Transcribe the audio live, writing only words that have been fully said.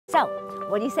So,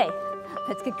 what do you say?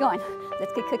 Let's get going.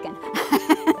 Let's get cooking.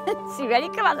 So you ready?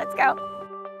 Come on, let's go.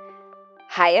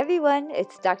 Hi everyone,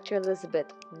 it's Dr. Elizabeth.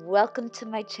 Welcome to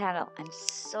my channel. I'm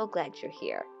so glad you're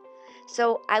here.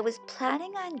 So I was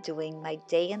planning on doing my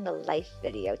day in the life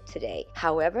video today.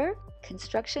 However,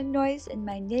 construction noise in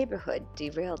my neighborhood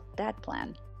derailed that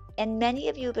plan. And many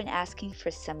of you have been asking for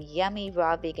some yummy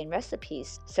raw vegan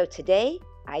recipes. So today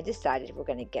I decided we're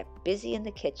going to get busy in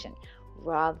the kitchen,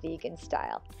 raw vegan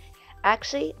style.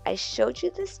 Actually, I showed you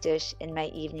this dish in my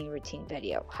evening routine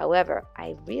video. However,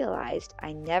 I realized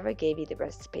I never gave you the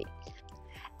recipe.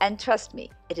 And trust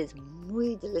me, it is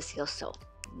muy delicioso.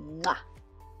 Mwah!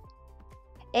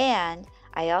 And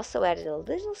I also added a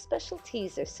little special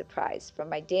teaser surprise from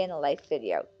my day in the life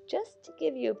video, just to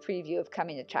give you a preview of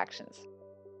coming attractions.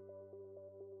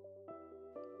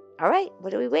 All right,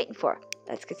 what are we waiting for?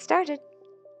 Let's get started.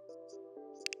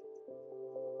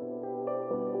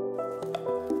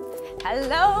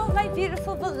 Hello, my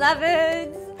beautiful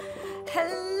beloveds.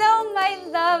 Hello, my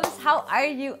loves. How are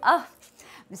you? Oh,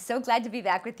 I'm so glad to be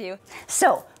back with you.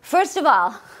 So, first of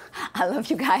all, I love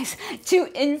you guys to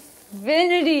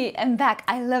infinity and back.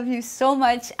 I love you so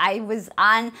much. I was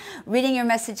on reading your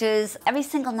messages. Every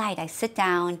single night I sit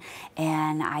down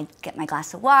and I get my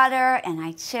glass of water and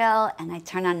I chill and I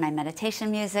turn on my meditation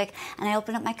music and I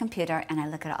open up my computer and I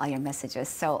look at all your messages.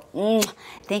 So,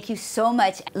 thank you so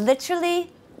much.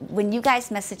 Literally, when you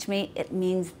guys message me, it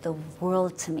means the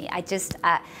world to me.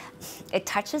 It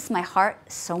touches my heart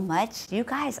so much. You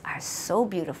guys are so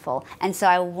beautiful. And so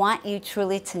I want you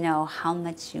truly to know how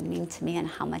much you mean to me and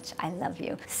how much I love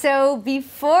you. So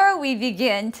before we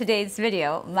begin today's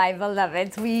video, my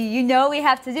beloveds, you know we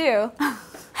have to do,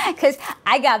 because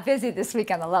I got busy this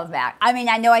week on the Love Map. I mean,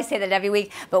 I know I say that every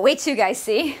week, but wait till you guys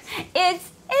see.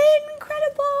 It's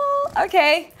incredible.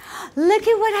 Okay, look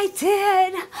at what I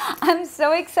did. I'm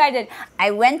so excited.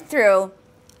 I went through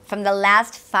from the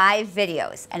last 5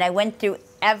 videos and I went through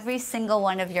every single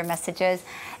one of your messages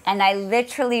and I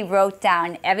literally wrote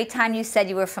down every time you said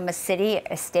you were from a city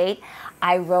or state,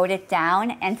 I wrote it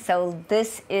down. And so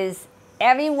this is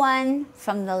everyone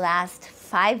from the last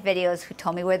 5 videos who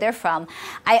told me where they're from.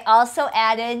 I also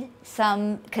added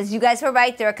some, because you guys were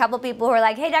right, there are a couple people who are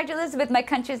like, hey, Dr. Elizabeth, my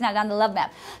country's not on the Love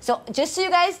Map. So just so you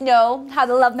guys know how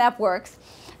the Love Map works,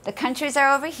 the countries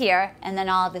are over here, and then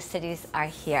all the cities are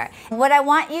here. What I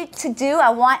want you to do, I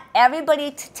want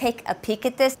everybody to take a peek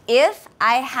at this. If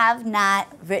I have not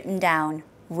written down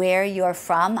where you're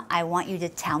from, I want you to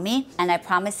tell me, and I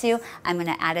promise you I'm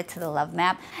gonna add it to the Love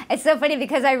Map. It's so funny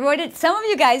because I wrote it, some of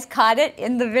you guys caught it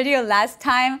in the video last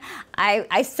time.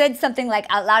 I said something like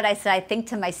out loud, I said, I think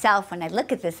to myself when I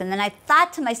look at this, and then I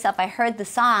thought to myself, I heard the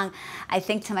song, I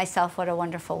think to myself, what a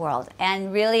wonderful world.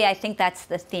 And really, I think that's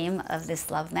the theme of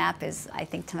this Love Map is, I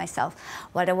think to myself,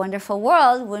 what a wonderful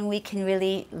world when we can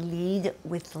really lead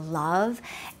with love,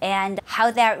 and how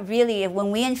that really,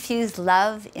 when we infuse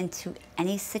love into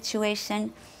any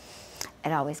situation,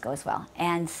 it always goes well.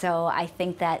 And so I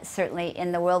think that certainly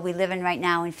in the world we live in right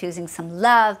now, infusing some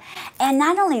love, and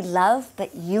not only love,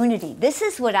 but unity. This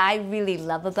is what I really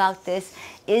love about this,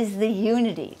 is the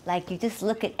unity. Like, you just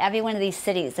look at every one of these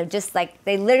cities. They're just like,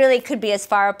 they literally could be as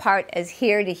far apart as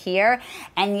here to here,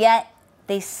 and yet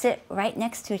they sit right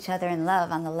next to each other in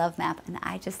love on the Love Map, and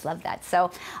I just love that.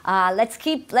 So let's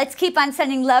keep on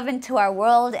sending love into our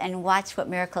world and watch what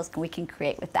miracles we can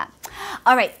create with that.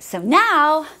 All right, so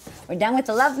now we're done with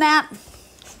the Love Map.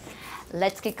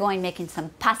 Let's get going making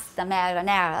some pasta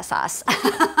marinara sauce.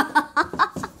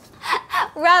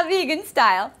 Raw vegan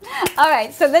style. All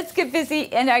right, so let's get busy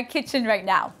in our kitchen right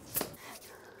now.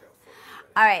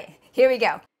 All right, here we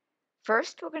go.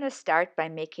 First, we're going to start by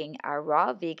making our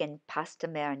raw vegan pasta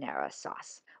marinara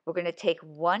sauce. We're going to take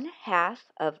 1/2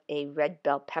 of a red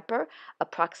bell pepper,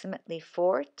 approximately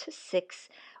 4 to 6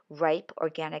 ripe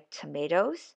organic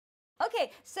tomatoes.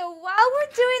 Okay, so while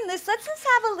we're doing this, let's just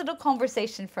have a little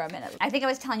conversation for a minute. I think I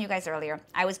was telling you guys earlier,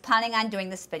 I was planning on doing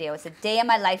this video. It's a day in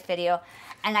my life video,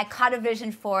 and I caught a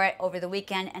vision for it over the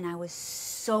weekend, and I was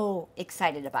so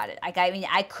excited about it. I mean,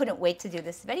 I couldn't wait to do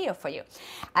this video for you.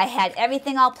 I had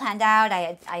everything all planned out.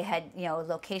 I had you know,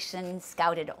 locations,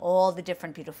 scouted all the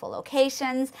different beautiful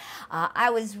locations. I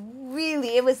was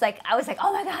like,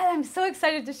 oh my God, I'm so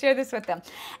excited to share this with them.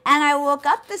 And I woke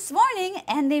up this morning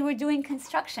and they were doing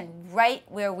construction right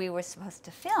where we were supposed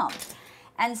to film.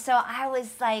 And so I was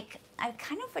like, I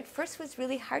kind of at first was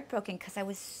really heartbroken because I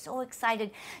was so excited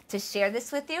to share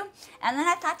this with you. And then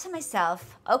I thought to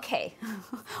myself, okay,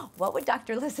 what would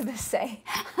Dr. Elizabeth say?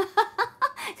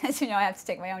 Because, you know, I have to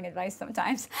take my own advice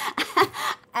sometimes.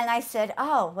 And I said,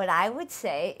 oh, what I would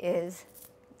say is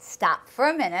stop for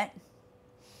a minute,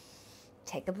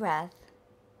 take a breath,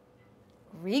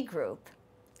 regroup,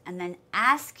 and then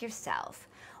ask yourself,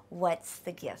 what's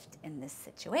the gift in this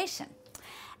situation?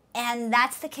 And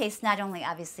that's the case not only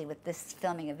obviously with this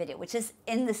filming a video, which is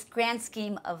in this grand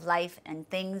scheme of life and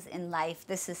things in life,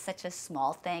 this is such a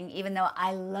small thing, even though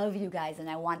I love you guys and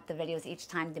I want the videos each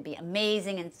time to be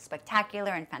amazing and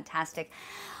spectacular and fantastic.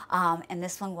 And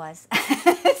this one was.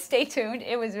 Stay tuned.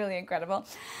 It was really incredible.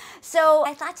 So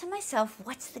I thought to myself,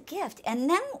 what's the gift? And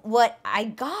then what I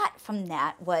got from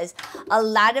that was a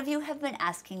lot of you have been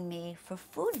asking me for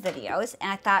food videos. And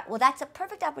I thought, well, that's a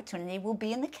perfect opportunity. We'll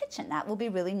be in the kitchen. That will be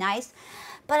really nice.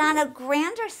 But on a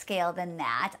grander scale than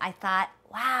that, I thought,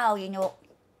 wow, you know,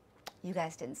 you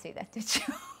guys didn't see that, did you?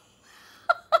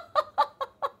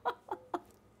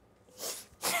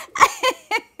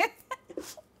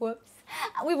 Whoops.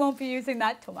 We won't be using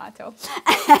that tomato.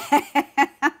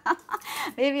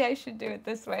 Maybe I should do it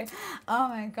this way. Oh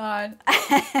my God.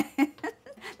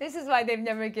 This is why they've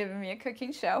never given me a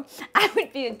cooking show. I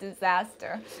would be a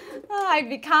disaster. Oh, I'd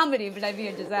be comedy, but I'd be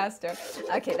a disaster.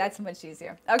 Okay, that's much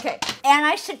easier. Okay, and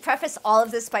I should preface all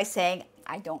of this by saying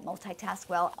I don't multitask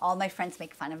well. All my friends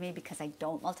make fun of me because I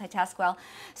don't multitask well.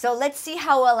 So let's see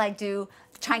how well I do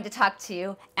trying to talk to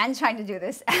you and trying to do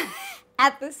this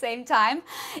at the same time.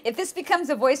 If this becomes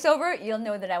a voiceover, you'll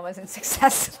know that I wasn't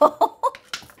successful.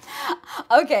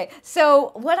 Okay,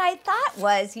 so what I thought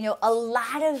was, you know, a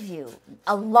lot of you,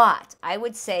 I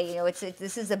would say, you know,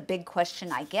 this is a big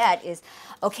question I get is,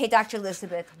 okay, Dr.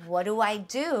 Elizabeth, what do I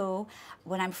do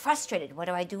when I'm frustrated? What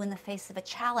do I do in the face of a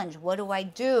challenge? What do I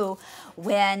do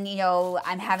when, you know,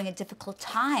 I'm having a difficult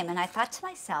time? And I thought to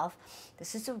myself,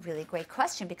 this is a really great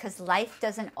question because life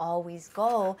doesn't always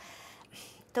go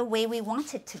the way we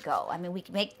want it to go. I mean,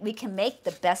 we can make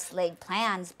the best laid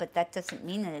plans, but that doesn't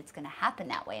mean that it's going to happen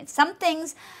that way. And some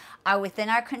things are within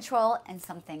our control and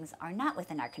some things are not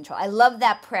within our control. I love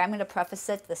that prayer. I'm going to preface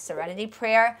it, the Serenity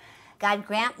Prayer. God,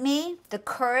 grant me the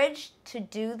courage to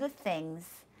do the things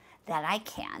that I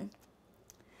can,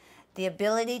 the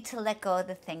ability to let go of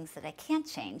the things that I can't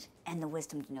change, and the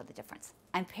wisdom to know the difference.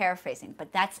 I'm paraphrasing,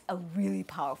 but that's a really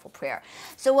powerful prayer.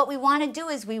 So what we want to do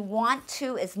is we want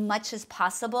to, as much as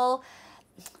possible,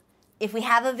 if we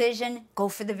have a vision, go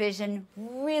for the vision,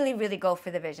 really, really go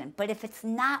for the vision. But if it's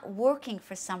not working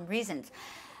for some reasons,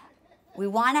 we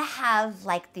want to have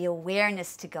like the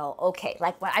awareness to go, okay,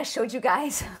 like when I showed you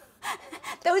guys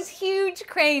those huge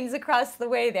cranes across the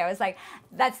way there. I was like,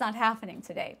 that's not happening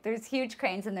today. There's huge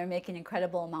cranes and they're making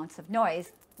incredible amounts of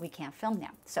noise. We can't film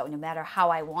them. So no matter how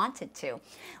I wanted to,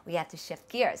 we have to shift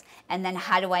gears. And then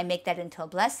how do I make that into a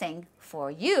blessing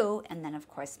for you? And then of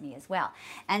course me as well.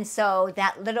 And so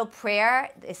that little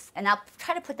prayer is, and I'll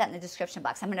try to put that in the description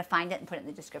box. I'm going to find it and put it in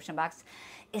the description box,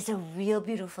 is a real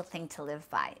beautiful thing to live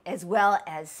by, as well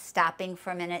as stopping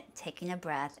for a minute, taking a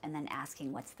breath, and then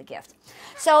asking what's the gift.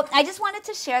 So I just wanted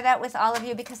to share that with all of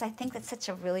you because I think that's such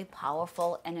a really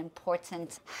powerful and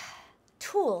important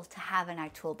tool to have in our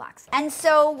toolbox. And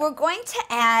so we're going to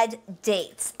add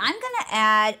dates. I'm going to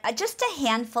add just a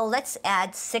handful. Let's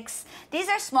add 6. These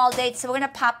are small dates, so we're going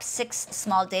to pop 6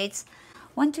 small dates.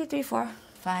 1, 2, 3, 4,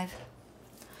 5.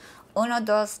 1,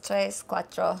 2, 3, 4,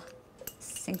 5,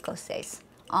 6.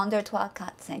 1, 2, 3, 4,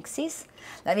 5, 6.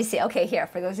 Let me see. Okay, here,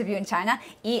 for those of you in China,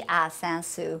 1, 2,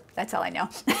 3. That's all I know.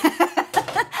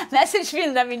 Message me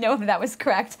and let me know if that was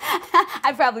correct.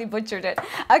 I probably butchered it.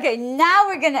 Okay, now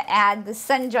we're going to add the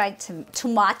sun-dried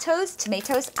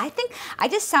tomatoes. I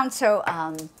just sound so,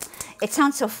 it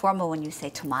sounds so formal when you say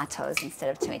tomatoes instead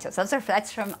of tomatoes.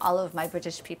 That's from all of my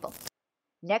British people.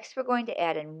 Next, we're going to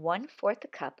add in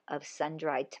 1/4 cup of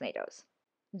sun-dried tomatoes.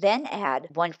 Then add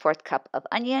 1/4 cup of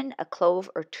onion, a clove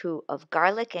or 2 of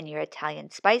garlic and your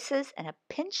Italian spices, and a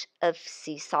pinch of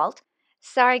sea salt.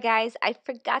 Sorry guys, I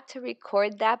forgot to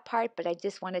record that part, but I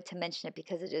just wanted to mention it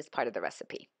because it is part of the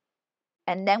recipe.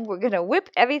 And then we're going to whip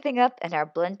everything up in our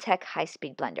Blendtec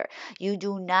high-speed blender. You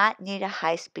do not need a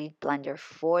high-speed blender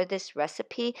for this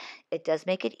recipe. It does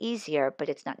make it easier, but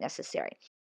it's not necessary.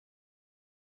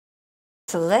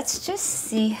 So let's just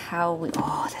see how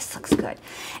oh, this looks good.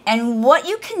 And what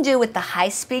you can do with the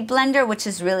high-speed blender, which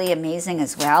is really amazing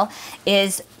as well,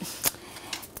 is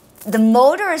the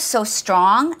motor is so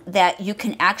strong that you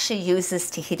can actually use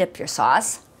this to heat up your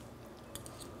sauce.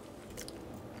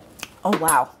 Oh,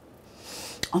 wow.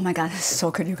 Oh my God, this is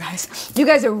so good, you guys. You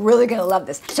guys are really gonna love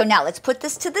this. So now let's put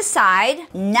this to the side.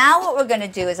 Now what we're gonna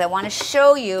do is I wanna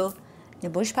show you, ne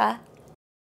bouge pas.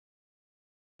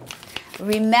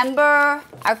 Remember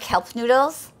our kelp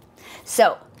noodles?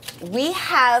 So we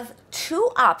have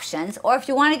 2 options, or if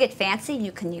you want to get fancy,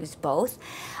 you can use both.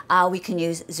 We can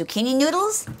use zucchini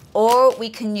noodles or we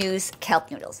can use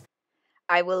kelp noodles.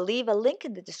 I will leave a link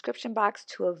in the description box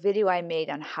to a video I made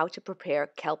on how to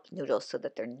prepare kelp noodles so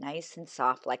that they're nice and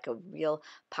soft like a real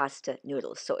pasta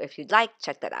noodle. So if you'd like,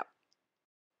 check that out.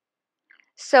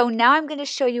 So now I'm going to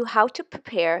show you how to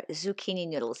prepare zucchini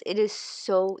noodles. It is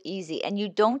so easy, and you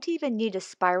don't even need a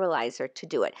spiralizer to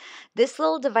do it. This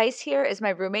little device here is my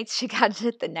roommate's. She got it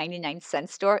at the 99-cent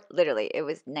store. Literally, it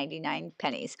was 99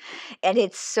 pennies. And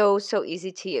it's so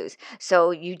easy to use.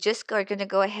 So you just are going to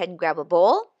go ahead and grab a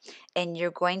bowl, and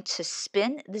you're going to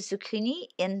spin the zucchini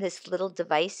in this little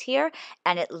device here,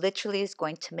 and it literally is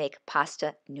going to make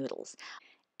pasta noodles.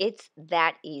 It's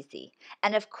that easy.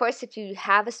 And of course, if you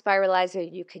have a spiralizer,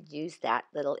 you could use that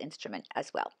little instrument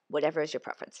as well, whatever is your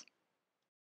preference.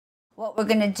 What we're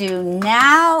going to do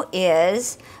now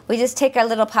is we just take our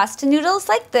little pasta noodles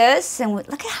like this, and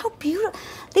look at how beautiful.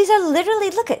 These are literally,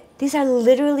 these are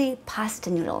literally pasta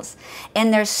noodles.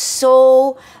 And they're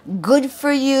so good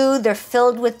for you. They're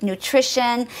filled with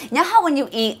nutrition. You know how when you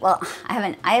eat, well, I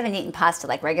haven't eaten pasta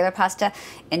like regular pasta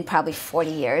in probably 40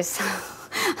 years.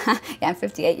 Yeah, I'm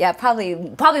 58. Yeah, probably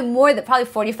more than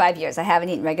 45 years I haven't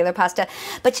eaten regular pasta.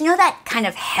 But you know that kind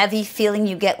of heavy feeling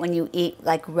you get when you eat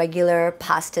like regular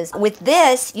pastas? With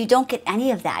this, you don't get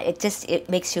any of that. It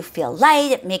makes you feel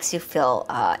light. It makes you feel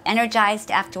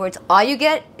energized afterwards. All you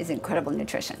get is incredible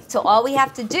nutrition. So all we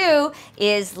have to do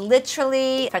is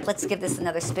literally, in fact, let's give this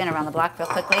another spin around the block real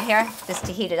quickly here, just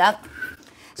to heat it up.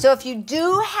 So if you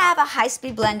do have a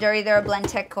high-speed blender, either a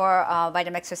Blendtec or a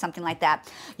Vitamix or something like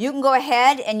that, you can go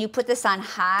ahead and you put this on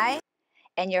high,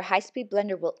 and your high-speed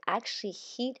blender will actually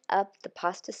heat up the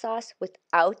pasta sauce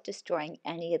without destroying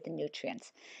any of the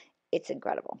nutrients. It's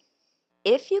incredible.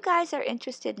 If you guys are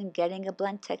interested in getting a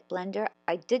Blendtec blender,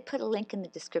 I did put a link in the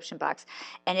description box,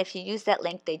 and if you use that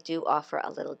link, they do offer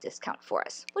a little discount for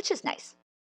us, which is nice.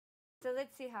 So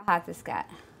let's see how hot this got.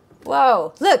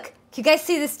 Whoa, look, can you guys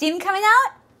see the steam coming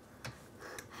out?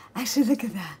 Actually, look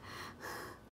at that.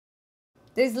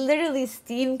 There's literally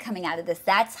steam coming out of this.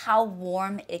 That's how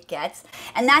warm it gets.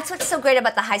 And that's what's so great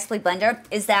about the high-speed blender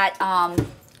is that,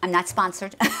 I'm not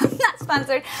sponsored, I'm not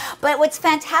sponsored, but what's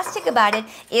fantastic about it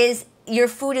is your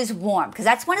food is warm, because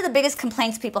that's one of the biggest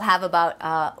complaints people have about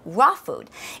raw food,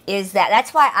 is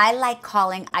that's why I like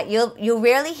calling, you'll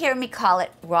rarely hear me call it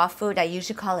raw food. I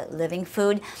usually call it living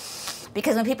food.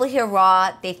 Because when people hear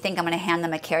raw, they think I'm going to hand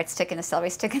them a carrot stick and a celery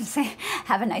stick and say,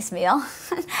 have a nice meal.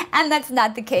 And that's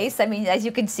not the case. I mean, as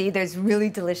you can see, there's really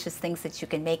delicious things that you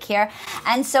can make here.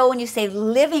 And so when you say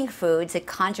living foods, it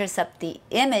conjures up the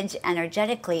image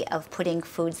energetically of putting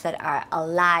foods that are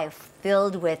alive,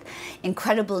 filled with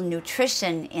incredible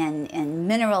nutrition in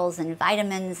minerals and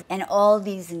vitamins and all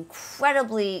these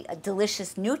incredibly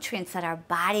delicious nutrients that our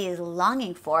body is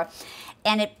longing for.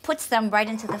 And it puts them right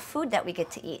into the food that we get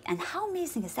to eat. And how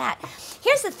amazing is that?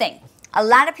 Here's the thing. A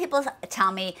lot of people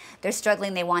tell me they're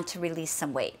struggling, they want to release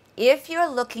some weight. If you're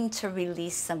looking to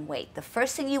release some weight, the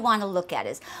first thing you want to look at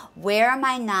is, where am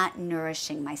I not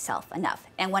nourishing myself enough?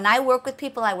 And when I work with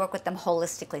people, I work with them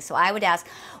holistically. So I would ask,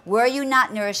 where are you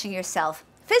not nourishing yourself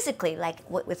physically, like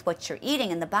with what you're eating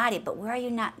in the body, but where are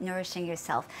you not nourishing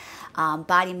yourself,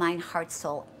 body, mind, heart,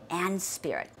 soul, and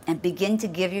spirit, and begin to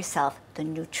give yourself the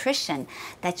nutrition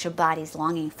that your body's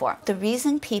longing for. The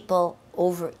reason people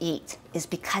overeat is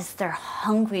because they're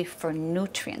hungry for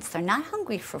nutrients. They're not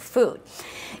hungry for food.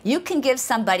 You can give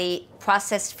somebody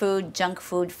processed food, junk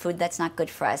food, food that's not good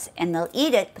for us, and they'll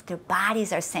eat it, but their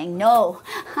bodies are saying, no,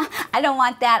 I don't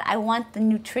want that. I want the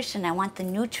nutrition. I want the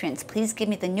nutrients. Please give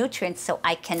me the nutrients so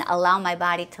I can allow my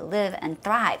body to live and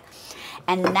thrive.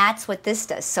 And that's what this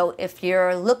does. So if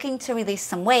you're looking to release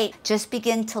some weight, just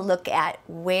begin to look at,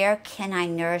 where can I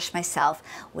nourish myself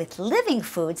with living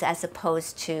foods as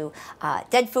opposed to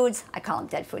dead foods. I call them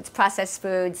dead foods, processed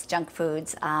foods, junk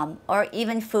foods, or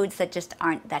even foods that just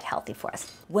aren't that healthy for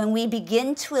us. When we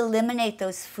begin to eliminate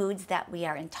those foods that we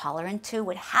are intolerant to,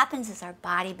 what happens is our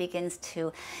body begins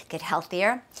to get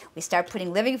healthier. We start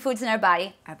putting living foods in our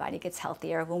body gets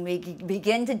healthier. When we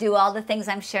begin to do all the things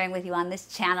I'm sharing with you on this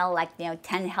channel, like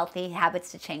 10 healthy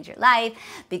habits to change your life,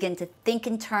 begin to think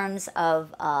in terms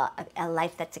of a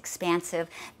life that's expansive,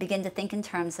 begin to think in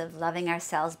terms of loving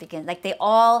ourselves, they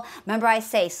all, remember I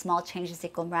say small changes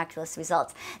equal miraculous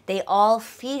results. They all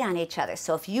feed on each other.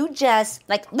 So if you just,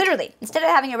 literally, instead of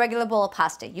having a regular bowl of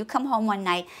pasta, you come home one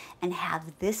night and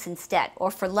have this instead, or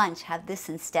for lunch, have this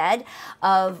instead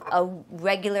of a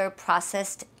regular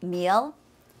processed meal,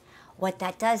 what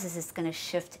that does is it's going to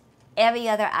shift every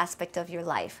other aspect of your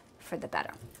life for the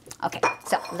better. Okay,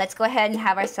 so let's go ahead and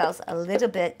have ourselves a little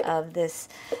bit of this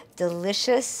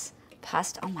delicious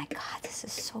pasta. Oh my God, this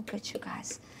is so good, you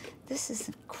guys. This is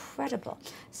incredible.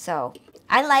 So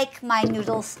I like my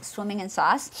noodles swimming in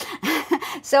sauce.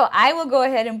 So I will go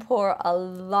ahead and pour a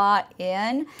lot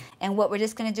in. And what we're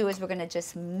just gonna do is we're gonna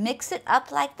just mix it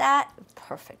up like that.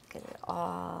 Perfect, get it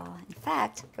all. In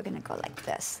fact, we're gonna go like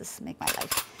this. This will make my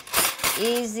life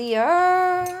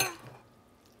easier.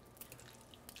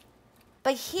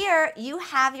 But here you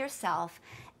have yourself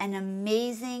an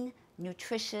amazing,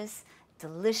 nutritious,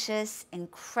 delicious,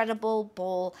 incredible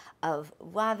bowl of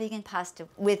raw vegan pasta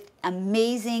with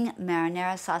amazing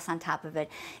marinara sauce on top of it.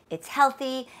 It's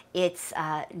healthy, it's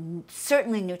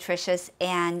certainly nutritious,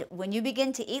 and when you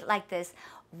begin to eat like this,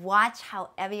 watch how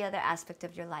every other aspect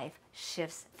of your life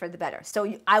shifts for the better.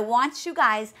 So I want you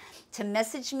guys to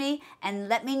message me and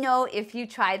let me know if you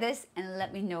try this and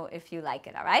let me know if you like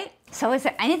it, all right? So is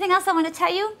there anything else I want to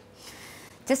tell you?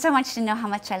 Just I want you to know how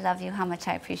much I love you, how much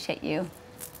I appreciate you.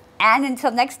 And until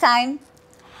next time,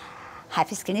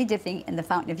 happy skinny dipping in the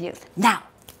fountain of youth. Now,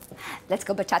 let's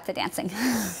go bachata dancing.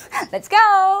 Let's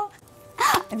go.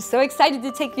 I'm so excited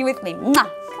to take you with me. Mwah. Come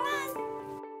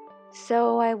on.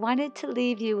 So I wanted to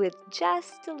leave you with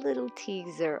just a little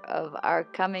teaser of our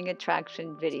coming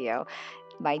attraction video.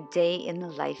 My day in the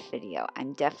life video.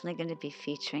 I'm definitely going to be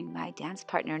featuring my dance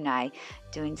partner and I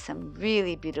doing some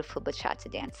really beautiful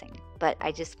bachata dancing. But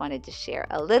I just wanted to share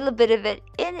a little bit of it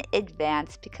in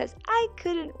advance because I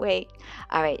couldn't wait.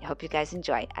 All right, hope you guys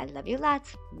enjoy. I love you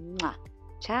lots. Mwah.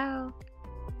 Ciao.